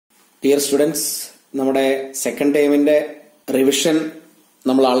Dear students, നമ്മുടെ second ടൈമിന്റെ revision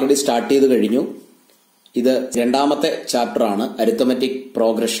നമ്മൾ ഓൾറെഡി സ്റ്റാർട്ട് ചെയ്തു കഴിഞ്ഞു. ഇത് രണ്ടാമത്തെ ചാപ്റ്റർ ആണ്, അരിത്തമെറ്റിക്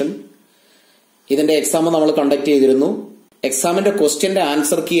പ്രോഗ്രഷൻ. ഇതിന്റെ എക്സാം നമ്മൾ കണ്ടക്ട് ചെയ്തിരുന്നു. എക്സാമിന്റെ ക്വസ്റ്റ്യന്റെ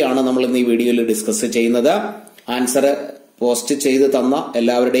ആൻസർ കീ ആണ് നമ്മൾ ഇന്ന് ഈ വീഡിയോയിൽ ഡിസ്കസ് ചെയ്യുന്നത്. ആൻസർ പോസ്റ്റ് ചെയ്ത് തന്ന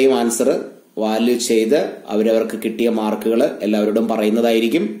എല്ലാവരുടെയും ആൻസർ വാല്യൂ ചെയ്ത് അവരവർക്ക് കിട്ടിയ മാർക്കുകൾ എല്ലാവരോടും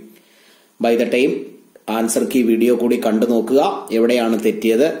പറയുന്നതായിരിക്കും. By the time answer key video കൂടി കണ്ടു നോക്കുക. എവിടെയാണ്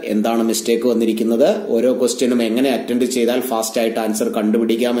തെറ്റിയത്, എന്താണ് മിസ്റ്റേക്ക് വന്നിരിക്കുന്നത്, ഓരോ ക്വസ്റ്റ്യനും എങ്ങനെ അറ്റൻഡ് ചെയ്താൽ ഫാസ്റ്റ് ആയിട്ട് ആൻസർ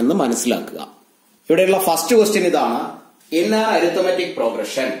കണ്ടുപിടിക്കാമെന്ന് മനസ്സിലാക്കുക. ഇവിടെയുള്ള ഫസ്റ്റ് ക്വസ്റ്റ്യൻ ഇതാണ്. In an arithmetic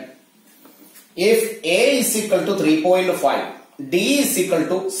progression, if a is equal to 3.5, d is equal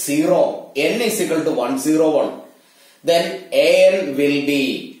to 0, n is equal to 101, then an will be.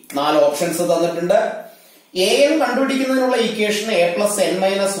 4 options തന്നിട്ടുണ്ട്. an കണ്ടുപിടിക്കുന്നതിനുള്ള equation a plus n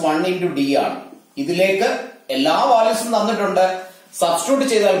minus 1 into d ആണ്. ഇതിലേക്ക് എല്ലാ വാല്യൂസും തന്നിട്ടുണ്ട്. Substitute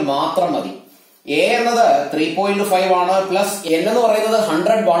ചെയ്താൽ മാത്രം മതി. a എന്നത് 3.5 ആണ്, പ്ലസ് n എന്ന് പറയുന്നത്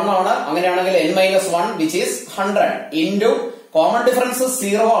 101 ആണ്. അങ്ങനെയാണെങ്കിൽ n minus 1 which is 100 into common difference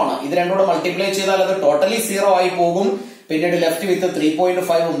 0 ആണ്. ഇത് രണ്ടുകൂടെ മൾട്ടിപ്ലൈ ചെയ്താൽ അത് ടോട്ടലി 0 ആയി പോകും. പിന്നീട് ലെഫ്റ്റ് വിത്ത്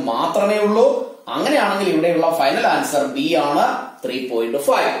 3.5 മാത്രമേ ഉള്ളൂ. അങ്ങനെയാണെങ്കിൽ ഇവിടെയുള്ള ഫൈനൽ ആൻസർ ബി ആണ്,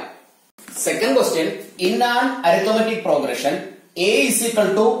 3.5. Second question. In an arithmetic progression a is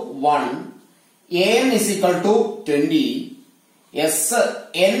equal to 1, an is equal to 20,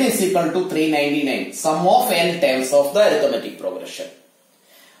 n is equal to 399. Sum of n terms of the arithmetic progression.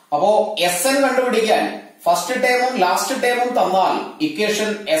 അപ്പോ Sn കണ്ടുപിടിക്കാൻ first ടേമും last ടേമും തന്നാൽ equation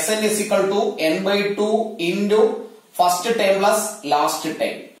Sn is equal to n/2 into first term plus last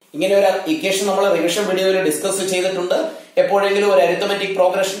term. ഇങ്ങനെ ഒരു equation നമ്മൾ revision വീഡിയോയിൽ discuss ചെയ്തിട്ടുണ്ട്. എപ്പോഴെങ്കിലും ഒരു അരിത്തമെറ്റിക്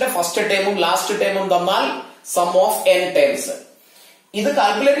പ്രോഗ്രഷന്റെ ഫസ്റ്റ് ടേമും ലാസ്റ്റ് ടേമും തന്നാൽ സം ഓഫ് n ടേംസ്. ഇത്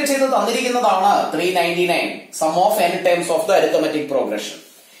കാൽക്കുലേറ്റ് ചെയ്ത് തന്നിരിക്കുന്നതാണ് 399. Some of n terms of the arithmetic progression.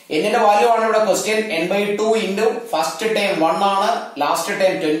 എന്നിന്റെ വാല്യൂ ആണ് ഇവിടെ question. n/2 into first term 1 ആണ്, last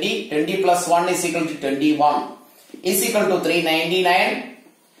term 20. 20 plus 1 is equal to 21 is equal to 399.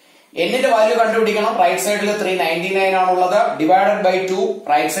 എന്നിന്റെ value കണ്ടുപിടിക്കണം. Right സൈഡിൽ 399 ആണുള്ളത്. ഡിവൈഡഡ് ബൈ 2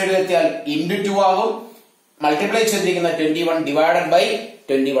 റൈറ്റ് സൈഡിൽ എത്തിയാൽ into 2 ആകും. മൾട്ടിപ്ലൈ ചെയ്തിരിക്കുന്ന 21 ഡിവൈഡഡ് ബൈ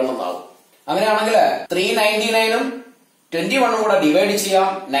 21 എന്നാകും. അങ്ങനെയാണെങ്കിൽ 399ഉം 21 കൂടെ ഡിവൈഡ് ചെയ്യാം.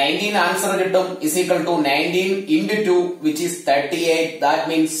 19 ആൻസർ കിട്ടും. is equal to 19 into 2 which is 38. That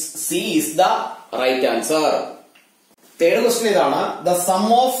means C is the right answer. Third question ഇതാണ്. The sum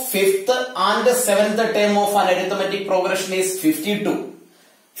of 5th and 7th term of an arithmetic progression is 52.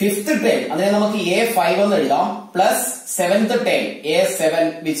 5th term അതിനെ നമുക്ക് A5 എന്ന് എഴുതാം, plus 7th term A7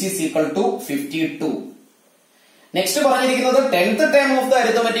 which is equal to 52. Next പറഞ്ഞിരിക്കുന്നത് 10th term of the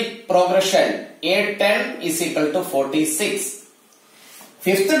arithmetic progression A10 is equal to 46.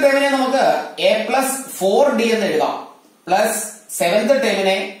 5th termനെ നമുക്ക് A plus 4D എന്ന് എഴുതാം, plus 7th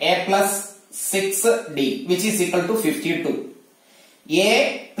termനെ A plus 6D which is equal to 52. A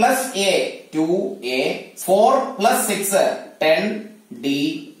plus A 2A, 4 plus 6 10D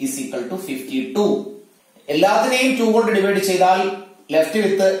is equal to 52. എല്ലാത്തിനെയും 2 കൊണ്ട് divide ചെയ്താൽ left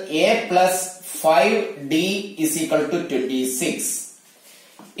with A plus 5D is equal to 26.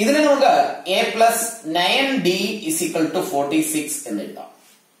 ഇതിനെ നമുക്ക് A plus 9D is equal to 46 എന്ന് എഴുതാം.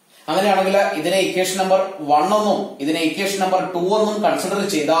 അങ്ങനെയാണെങ്കിൽ ഇതിനെ equation number 1 എന്നും ഇതിനെ ഇക്വേഷൻ നമ്പർ 2 എന്നും കൺസിഡർ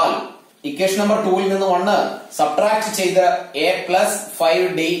ചെയ്താൽ ഇക്വേഷൻ നമ്പർ 2ൽ നിന്ന് 1 സബ്ട്രാക്ട് ചെയ്ത് A plus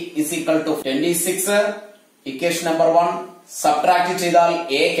 5D is equal to 26. Equation number 1 subtract ചെയ്താൽ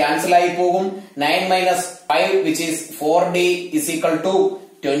A ക്യാൻസൽ ആയി പോകും. 9 minus 5 which is 4D is equal to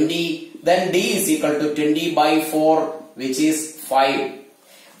 20. Then D is equal to 20 by 4 which is 5.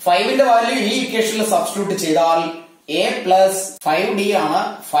 5ന്റെ value ഈ ഇക്വേഷനിൽ substitute ചെയ്താൽ A plus 5D ആണ്.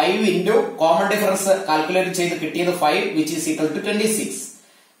 5 into common difference calculate ചെയ്ത് കിട്ടിയത് 5 which is equal to 26.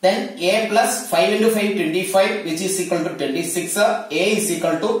 Then A plus 5 into 5 25 which is equal to 26. A is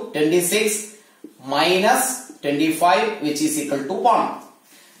equal to 26 minus 25 which is equal to 1.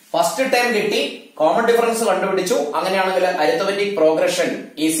 First time കിട്ടി, common difference കണ്ടുപിടിച്ചു. അങ്ങനെയാണെങ്കിൽ arithmetic progression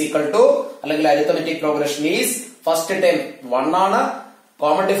is equal to, അല്ലെങ്കിൽ arithmetic progression is first time 1 ആണ്,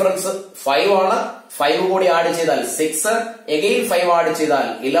 common difference 5 ആണ്. 5 കൂടി add ചെയ്താൽ 6, again 5 add ചെയ്താൽ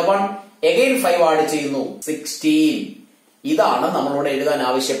 11, again 5 add ചെയ്യുന്നു 16. ഇതാണ് നമ്മളോട് എഴുതാൻ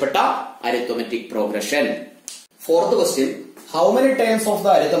ആവശ്യപ്പെട്ട arithmetic progression. Fourth question. How many terms of the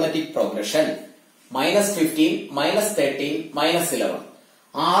arithmetic progression -15, -13, -11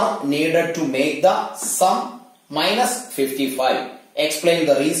 are needed to make the sum -55. Explain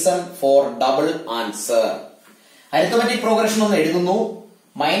the reason for double answer. Arithmetic progression ഒന്ന് എഴുതുന്നു.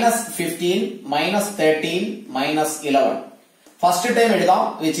 -15, -13, -11. ഫസ്റ്റ് ടൈം എഴുതാം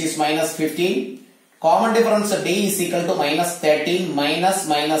which is -15. Common difference d is equal to minus 13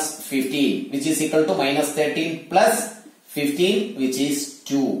 minus 15 which is equal to minus 13 plus 15 which is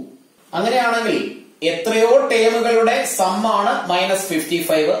 2. അങ്ങനെയാണെങ്കിൽ എത്രയോ ടേമുകളുടെ സമ്മാണ് minus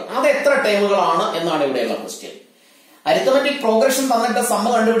 55. അത് എത്ര ടേമുകളാണ് എന്നാണ് ഇവിടെയുള്ള question. Arithmetic progression തന്നിട്ട് സമ്മ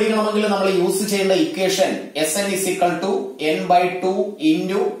കണ്ടുപിടിക്കണമെങ്കിൽ നമ്മൾ യൂസ് ചെയ്യേണ്ട equation Sn is equal to n by 2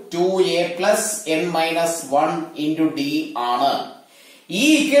 into 2a plus n minus 1 into d ആണ്. ഈ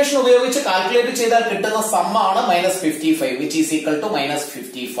ഇക്വേഷൻ ഉപയോഗിച്ച് കാൽക്കുലേറ്റ് ചെയ്താൽ കിട്ടുന്ന സമ്മാണ് minus 55 which is equal to minus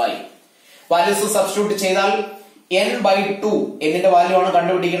 55. Values substitute ചെയ്താൽ n by 2 എന്നിന്റെ വാല്യൂ ആണ്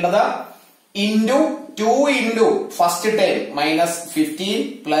കണ്ടുപിടിക്കേണ്ടത്. into 2 into first term minus 15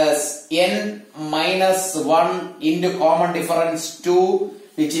 plus n minus 1 into common difference 2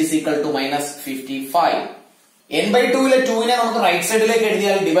 which is equal to minus 55. n by 2 ലെ 2 നെ നമുക്ക് റൈറ്റ് സൈഡിലേക്ക്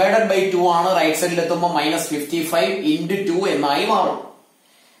എഴുതിയാൽ ഡിവൈഡഡ് ബൈ 2 ആണ്. റൈറ്റ് സൈഡിൽ എത്തുമ്പോൾ minus 55 into 2 എന്നായി മാറും.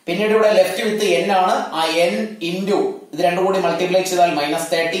 പിന്നീട് ഇവിടെ ലെഫ്റ്റ് വിത്ത് n ആണ്. ആ n into ഇത് രണ്ടും കൂടി മൾട്ടിപ്ലൈ ചെയ്താൽ minus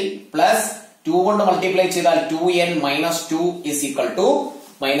 30 പ്ലസ് 2 കൊണ്ട് മൾട്ടിപ്ലൈ ചെയ്താൽ 2n minus 2 is equal to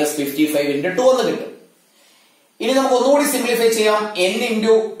minus 55 into 2 എന്ന് കിട്ടും. ഇനി നമുക്ക് ഒന്നുകൂടി സിംപ്ലിഫൈ ചെയ്യാം. n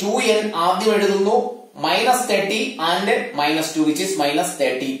into 2n ആദ്യം എഴുതുന്നു. minus 30 and minus 2 which is minus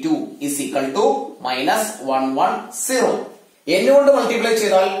 32 is equal to minus 110. n കൊണ്ട് മൾട്ടിപ്ലൈ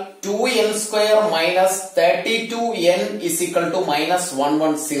ചെയ്താൽ 2n square minus 32n is equal to minus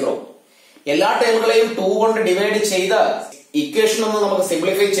 110. എല്ലാ ടേമുകളെയും 2 കൊണ്ട് ഡിവൈഡ് ചെയ്ത് ഇക്വേഷൻ ഒന്ന് നമുക്ക്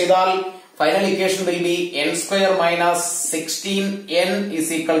സിംപ്ലിഫൈ ചെയ്താൽ final equation will be n square minus 16n is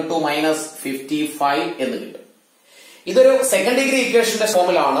equal to minus 55 എന്ന് കിട്ടും. ഇതൊരു സെക്കൻഡ് ഡിഗ്രി ഇക്വേഷന്റെ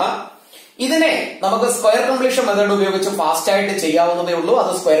ഫോമിലാണ്. ഇതിനെ നമുക്ക് സ്ക്വയർ കംപ്ലീഷൻ മെത്തേഡ് ഉപയോഗിച്ച് ഫാസ്റ്റ് ആയിട്ട് ചെയ്യാവുന്നതേ ഉള്ളൂ.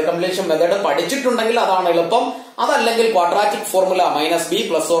 അത് സ്ക്വയർ കംപ്ലീഷൻ മെത്തേഡ് പഠിച്ചിട്ടുണ്ടെങ്കിൽ അതാണ് എളുപ്പം. അതല്ലെങ്കിൽ quadratic formula minus B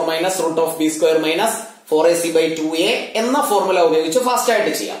plus or minus root of B square minus 4ac by 2a എന്ന ഫോർമുല ഉപയോഗിച്ച് ഫാസ്റ്റ്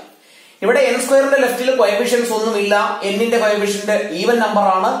ആയിട്ട് ചെയ്യാം. ഇവിടെ n സ്ക്വയറിന്റെ ലെഫ്റ്റിൽ കോഎഫിഷ്യൻസ് ഒന്നുമില്ല. എന്നിന്റെ കോഎഫിഷ്യന്റ് ഈവൻ നമ്പർ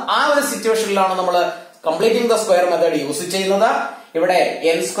ആണ്. ആ ഒരു സിറ്റുവേഷനിലാണ് നമ്മൾ completing the square method use ചെയ്യുന്നത്. ഇവിടെ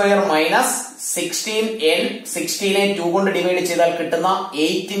n സ്ക്വയർ മൈനസ് 16n 16നെ 2 കൊണ്ട് ഡിവൈഡ് ചെയ്താൽ കിട്ടുന്ന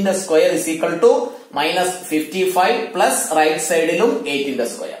 8ന്റെ square is equal to minus 55 plus right സൈഡിലും 8ന്റെ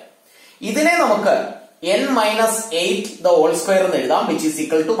സ്ക്വയർ. ഇതിനെ നമുക്ക് n minus 8 the whole square എന്ന് എഴുതാം which is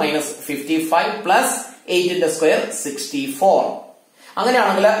equal to minus 55 plus 8ന്റെ square 64.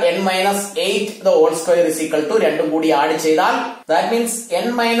 അങ്ങനെയാണെങ്കിൽ n minus 8 the whole square is equal to രണ്ടും കൂടി ആഡ് ചെയ്താൽ that means n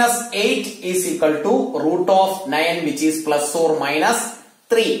minus 8 is equal to root of 9 which is plus or minus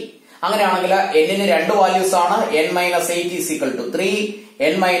 3. അങ്ങനെയാണെങ്കിൽ n ന് രണ്ട് values ആണ്. n minus 8 is equal to 3,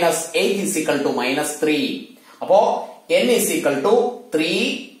 n minus 8 is equal to minus 3. അപ്പോ n is equal to 3.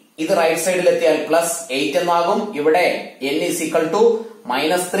 ഇത് right സൈഡിൽ എത്തിയാൽ plus 8 എന്നാകും. ഇവിടെ n is equal to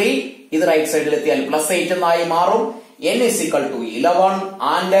minus 3. ഇത് റൈറ്റ് സൈഡിൽ എത്തിയാൽ പ്ലസ് 8 എന്നായി മാറും. n is equal to 11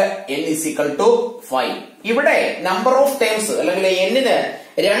 and n is equal to 5. ഇവിടെ നമ്പർ ഓഫ് ടേംസ് അല്ലെങ്കിൽ n ന്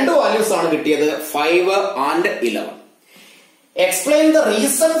രണ്ട് വാല്യൂസ് ആണ് കിട്ടിയത് 5 and 11. Explain the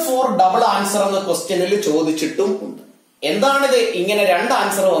reason for double answer എന്ന ക്വസ്റ്റ്യനിൽ ചോദിച്ചിട്ടും ഉണ്ട്. എന്താണിത് ഇങ്ങനെ രണ്ട്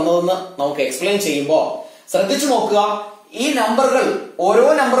ആൻസർ വന്നതെന്ന് നമുക്ക് എക്സ്പ്ലെയിൻ ചെയ്യുമ്പോൾ ശ്രദ്ധിച്ചു നോക്കുക. ഈ നമ്പറുകൾ ഓരോ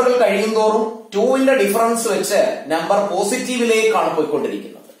നമ്പറുകൾ കഴിയുന്തോറും 2ന്റെ ഡിഫറൻസ് വെച്ച് നമ്പർ പോസിറ്റീവിലേക്കാണ്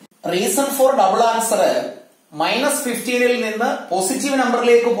പോയിക്കൊണ്ടിരിക്കുന്നത്. Reason for double answer minus 15ൽ നിന്ന് പോസിറ്റീവ്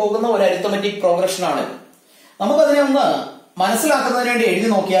നമ്പറിലേക്ക് പോകുന്ന ഒരു അരിത്തമെറ്റിക് പ്രോഗ്രഷൻ ആണ്. നമുക്കതിനെ ഒന്ന് മനസ്സിലാക്കുന്നതിന് വേണ്ടി എഴുതി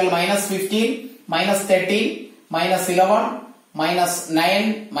നോക്കിയാൽ minus 15 minus 13 minus 11 minus 9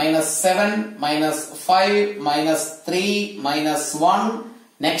 minus 7 minus 5 minus 3 minus 1.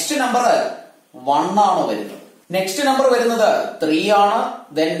 Next number 1 ആണ് വരുന്നത്. നെക്സ്റ്റ് നമ്പർ വരുന്നത് 3 ആണ്.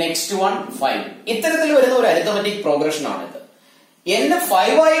 Then next 1 5. ഇത്തരത്തിൽ വരുന്ന ഒരു അരിത്തമെറ്റിക് പ്രോഗ്രഷൻ ആണിത്. n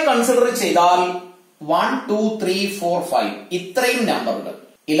 5 ആയി കൺസിഡർ ചെയ്താൽ 1 2 3 4 5 ഇത്രയും നമ്പറുകൾ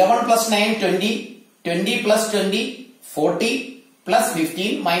 11 പ്ലസ് 9 20 20 പ്ലസ് 20 40 പ്ലസ് 15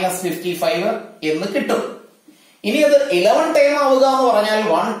 മൈനസ് 55 എന്ന് കിട്ടും. ഇനി അത് 11 ടൈം ആവുക എന്ന് പറഞ്ഞാൽ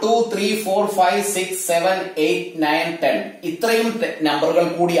 1 2 3 4 5 6 7 8 9 10 ഇത്രയും നമ്പറുകൾ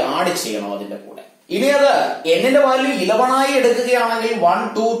കൂടി ആഡ് ചെയ്യണം അതിന്റെ കൂടെ. ഇനി അത് n-ന്റെ വാല്യൂ 11 ആയി എടുക്കുകയാണെങ്കിൽ 1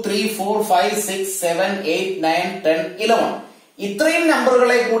 2 3 4 5 6 7 8 9 10 11 ഇത്രയും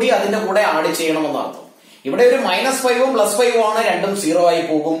നമ്പറുകളെ കൂടി അതിന്റെ കൂടെ ആഡ് ചെയ്യണമെന്ന് അർത്ഥം. ഇവിടെ ഒരു മൈനസ് 5ഉം പ്ലസ് 5ഉം ആണ്. രണ്ടും 0 ആയി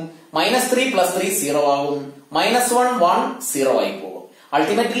പോകും. മൈനസ് 3 പ്ലസ് 3 0 ആകും. മൈനസ് 1 1 0 ആയി പോകും.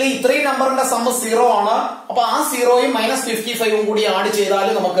 അൾട്ടിമേറ്റ്ലി ഇത്രയും നമ്പറിന്റെ സം 0 ആണ്. അപ്പൊ ആ 0യും മൈനസ് 55ഉം കൂടി ആഡ് ചെയ്താൽ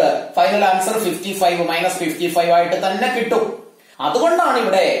നമുക്ക് ഫൈനൽ ആൻസർ 55 മൈനസ് 55 ആയിട്ട് തന്നെ കിട്ടും. അതുകൊണ്ടാണ്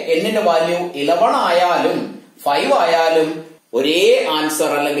ഇവിടെ n-ന്റെ വാല്യൂ 11 ആയാലും 5 ആയാലും ഒരേ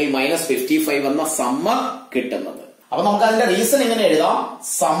ആൻസർ അല്ലെങ്കിൽ മൈനസ് 55 എന്ന സമ്മ കിട്ടുന്നത്. അപ്പൊ നമുക്ക് അതിന്റെ റീസൺ ഇങ്ങനെ എഴുതാം.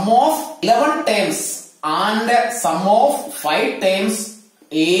 Some of 11 terms and some of 5 terms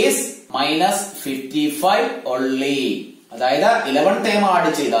is minus 55 only. അതായത് 11 ടേം ആഡ്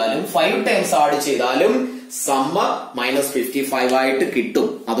ചെയ്താലും 5 ടേംസ് ആഡ് ചെയ്താലും സമ്മ് മൈനസ് 55 ആയിട്ട് കിട്ടും.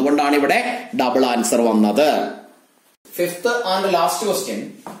 അതുകൊണ്ടാണ് ഇവിടെ ഡബിൾ ആൻസർ വന്നത്. Fifth and last question.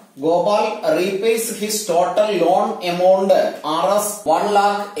 Gopal repays his total loan amount Rs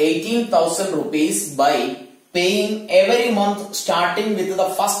 1,18,000 rupees by paying every month starting with the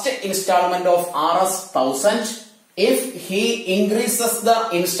first installment of Rs 1,000. If he increases the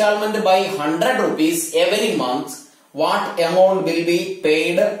installment by 100 rupees every month, what amount will be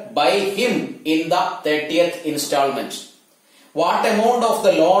paid by him in the 30th installment? What amount of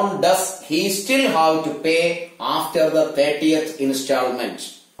the loan does he still have to pay after the 30th installment?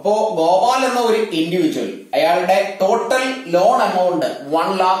 അപ്പോ ഗോപാൽ എന്ന ഒരു individual, അയാളുടെ total loan amount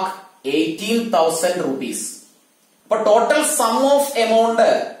 1,18,000 rupees. അപ്പൊ total some of amount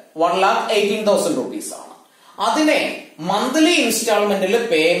 1,18,000 rupees ആണ്. അതിനെ monthly ഇൻസ്റ്റാൾമെന്റിൽ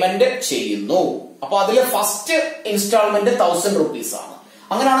payment ചെയ്യുന്നു. അപ്പൊ അതില് ഫസ്റ്റ് ഇൻസ്റ്റാൾമെന്റ് 1,000 rupees ആണ്.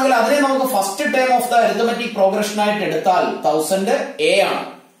 അങ്ങനെയാണെങ്കിൽ അതിനെ നമുക്ക് first term of the arithmetic progression ആയിട്ട് എടുത്താൽ 1000 A ആണ്.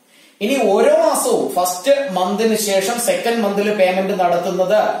 ഇനി ഓരോ മാസവും ഫസ്റ്റ് മന്തിന് ശേഷം സെക്കൻഡ് മന്തിൽ പേയ്മെന്റ്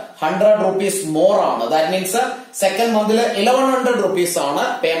നടത്തുന്നത് 100 rupees മോർ ആണ്. ദാറ്റ് മീൻസ് സെക്കൻഡ് മന്തിൽ 1100 rupees ആണ്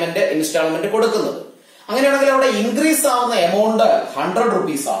പേയ്മെന്റ് ഇൻസ്റ്റാൾമെന്റ് കൊടുക്കുന്നത്. അങ്ങനെയാണെങ്കിൽ അവിടെ ഇൻക്രീസ് ആവുന്ന എമൗണ്ട് 100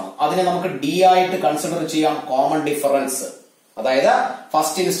 rupees ആണ്. അതിനെ നമുക്ക് ഡി ആയിട്ട് കൺസിഡർ ചെയ്യാം, കോമൺ ഡിഫറൻസ്. അതായത്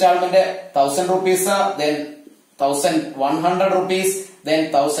first instalment 1000 rupees, then 1100 rupees, then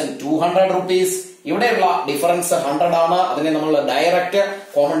 1200 rupees. ഇവിടെയുള്ള ഡിഫറൻസ് 100 ആണ്. അതിനെ നമ്മൾ ഡയറക്റ്റ്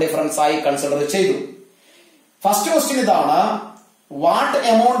കോമൺ ഡിഫറൻസ് ആയി കൺസിഡർ ചെയ്തു. ഫസ്റ്റ് ക്വസ്റ്റ്യൻ ഇതാണ്. What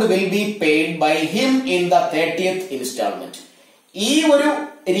amount will be paid by him in the 30th instalment? ഈ ഒരു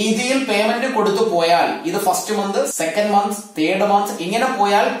രീതിയിൽ പേയ്മെന്റ് കൊടുത്തു പോയാൽ, ഇത് first month, second month, third month, ഇങ്ങനെ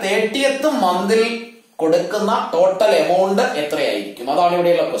പോയാൽ 30th മന്തിൽ കൊടുക്കുന്ന ടോട്ടൽ എമൗണ്ട് എത്രയായിരിക്കും? അതാണ്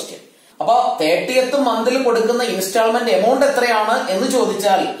ഇവിടെയുള്ള ക്വസ്റ്റ്യൻ. അപ്പൊ 30th മന്തിൽ കൊടുക്കുന്ന ഇൻസ്റ്റാൾമെന്റ് എമൗണ്ട് എത്രയാണ് എന്ന്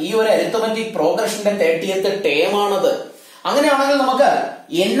ചോദിച്ചാൽ ഈ ഒരു അരിത്മെറ്റിക് പ്രോഗ്രഷന്റെ 30th ടേം ആണത്. അങ്ങനെയാണെങ്കിൽ നമുക്ക്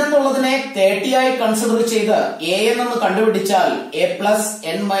n എന്നുള്ളതിനെ 30 ആയി കൺസിഡർ ചെയ്ത് a എന്ന് കണ്ടുപിടിച്ചാൽ a plus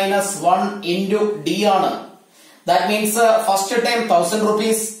n-1 into d ആണ്. That means first time 1000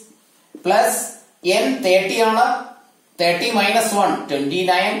 rupees plus n 30 ആണ്. 30 മൈനസ് 1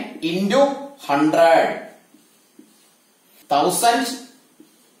 29 ഇൻറ്റു 100. 1000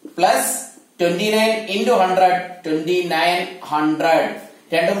 plus 29 into 100 2900.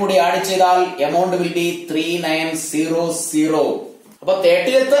 രണ്ടും കൂടി ആഡ് ചെയ്താൽ എമൗണ്ട് വിൽ ബി 3900. അപ്പൊ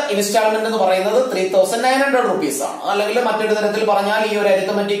 30th ഇൻസ്റ്റാൾമെന്റ് എന്ന് പറയുന്നത് 3900 rupees ആണ്. അല്ലെങ്കിൽ മറ്റൊരു തരത്തിൽ പറഞ്ഞാൽ ഈ ഒരു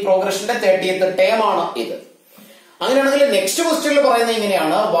അരിത്മെറ്റിക് പ്രോഗ്രഷന്റെ 30th ടേം ആണ് ഇത്. അങ്ങനെയാണെങ്കിൽ നെക്സ്റ്റ് ക്വസ്റ്റ്യനിൽ പറയുന്നത്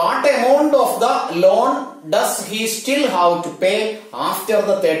ഇങ്ങനെയാണ്. What amount of the loan does he still have to pay after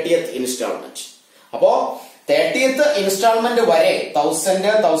the 30th instalment? അപ്പോ 30th ഇൻസ്റ്റാൾമെന്റ് വരെ 1000,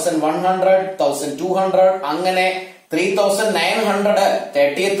 1100, 1200 അങ്ങനെ 3900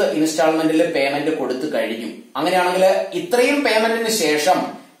 30th ഇൻസ്റ്റാൾമെന്റിൽ പേയ്മെന്റ് കൊടുത്തു കഴിഞ്ഞു. അങ്ങനെയാണെങ്കിൽ ഇത്രയും പേയ്മെന്റിന് ശേഷം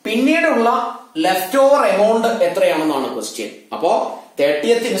പിന്നീടുള്ള ലെഫ്റ്റ് ഓവർ എമൗണ്ട് എത്രയാണെന്നാണ് ക്വസ്റ്റ്യൻ. അപ്പോ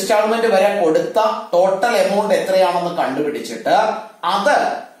 30th ഇൻസ്റ്റാൾമെന്റ് വരെ കൊടുത്ത ടോട്ടൽ എമൗണ്ട് എത്രയാണെന്ന് കണ്ടുപിടിച്ചിട്ട് അത്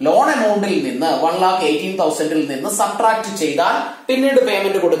ലോൺ എമൗണ്ടിൽ നിന്ന് 1,18,000 നിന്ന് സബ്ട്രാക്ട് ചെയ്താൽ പിന്നീട്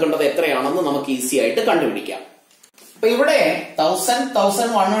പേയ്മെന്റ് കൊടുക്കേണ്ടത് എത്രയാണെന്ന് നമുക്ക് ഈസി ആയിട്ട് കണ്ടുപിടിക്കാം. അപ്പൊ ഇവിടെ 1000,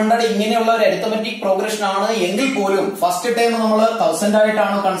 1100 ഇങ്ങനെയുള്ള ഒരു അരിത്മെറ്റിക് പ്രോഗ്രഷൻ ആണ് എങ്കിൽ പോലും ഫസ്റ്റ് ടൈം നമ്മൾ 1000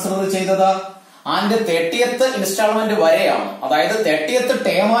 ആയിട്ടാണ് കൺസിഡർ ചെയ്തത്. ആൻഡ് 30th ഇൻസ്റ്റാൾമെന്റ് വരെയാണ്. അതായത് 30th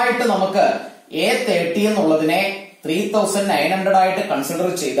ടേം ആയിട്ട് നമുക്ക് A30 എന്നുള്ളതിനെ 3900 ആയിട്ട് കൺസിഡർ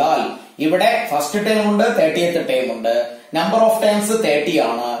ചെയ്താൽ ഇവിടെ ഫസ്റ്റ് ടൈം ഉണ്ട്, 30th ടൈം ഉണ്ട്, നമ്പർ ഓഫ് ടൈംസ് 30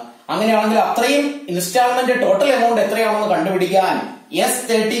 ആണ്. അങ്ങനെയാണെങ്കിൽ അത്രയും ഇൻസ്റ്റാൾമെന്റ് ടോട്ടൽ എമൗണ്ട് എത്രയാണെന്ന് കണ്ടുപിടിക്കാൻ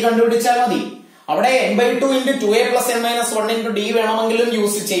S30 കണ്ടുപിടിച്ചാൽ മതി. അവിടെ n/2 into 2a plus n-1 into d വേണമെങ്കിലും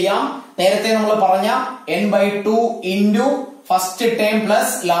യൂസ് ചെയ്യാം. നേരത്തെ നമ്മൾ പറഞ്ഞ n/2 into first time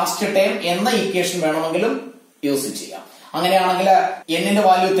plus last time എന്ന ഇക്വേഷൻ വേണമെങ്കിലും യൂസ് ചെയ്യാം. അങ്ങനെയാണെങ്കിൽ n-ന്റെ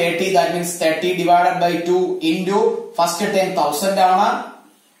value 30, that means 30 divided by 2 into first time 1000 ആണ്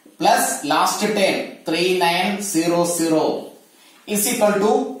plus last time 3900 is equal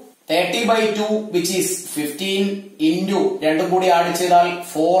to 30 by 2 which is 15 into രണ്ടും കൂടി ആഡ് ചെയ്താൽ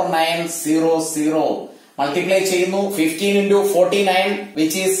 4900 മൾട്ടിപ്ലൈ ചെയ്യുന്നു. 15 into 49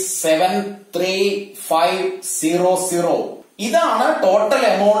 which is 73500. ഇതാണ് total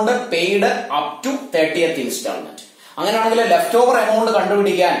amount paid up to 30th instalment. അങ്ങനെയാണെങ്കിൽ left over amount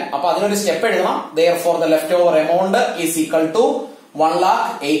കണ്ടുപിടിക്കാൻ അപ്പൊ അതിനൊരു സ്റ്റെപ്പ് എഴുതണം. therefore the left over amount is equal to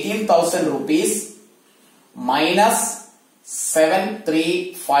 1,18,000 rupees minus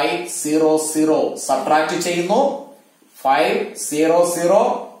 73500. Subtract ചെയ്യുന്നു.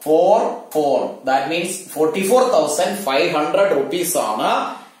 50044 that means 44,500 rupees ആണ്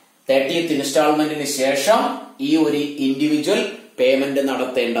 30th ഇൻസ്റ്റാൾമെന്റിന് ശേഷം ഈ ഒരു ഇൻഡിവിജ്വൽ പേയ്മെന്റ്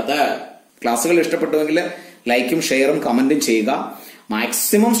നടത്തേണ്ടത്. ക്ലാസ്സുകൾ ഇഷ്ടപ്പെട്ടുവെങ്കിൽ ലൈക്കും ഷെയറും കമന്റും ചെയ്യുക.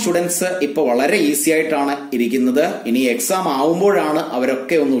 മാക്സിമം സ്റ്റുഡൻസ് ഇപ്പൊ വളരെ ഈസി ആയിട്ടാണ് ഇരിക്കുന്നത്. ഇനി എക്സാം ആവുമ്പോഴാണ്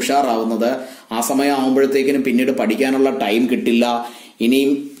അവരൊക്കെ ഒന്ന് ഉഷാറാവുന്നത്. ആ സമയം ആവുമ്പോഴത്തേക്കിനും പിന്നീട് പഠിക്കാനുള്ള ടൈം കിട്ടില്ല.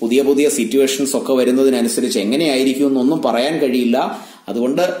 ഇനിയും പുതിയ പുതിയ സിറ്റുവേഷൻസ് ഒക്കെ വരുന്നതിനനുസരിച്ച് എങ്ങനെയായിരിക്കും എന്നൊന്നും പറയാൻ കഴിയില്ല.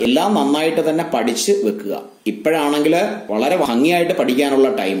 അതുകൊണ്ട് എല്ലാം നന്നായിട്ട് തന്നെ പഠിച്ച് വെക്കുക. ഇപ്പോഴാണെങ്കിൽ വളരെ ഭംഗിയായിട്ട്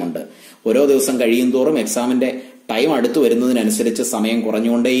പഠിക്കാനുള്ള ടൈമുണ്ട്. ഓരോ ദിവസം കഴിയും തോറും എക്സാമിന്റെ ടൈം അടുത്തു വരുന്നതിനനുസരിച്ച് സമയം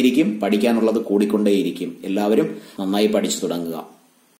കുറഞ്ഞുകൊണ്ടേയിരിക്കും, പഠിക്കാനുള്ളത് കൂടിക്കൊണ്ടേയിരിക്കും. എല്ലാവരും നന്നായി പഠിച്ചു തുടങ്ങുക.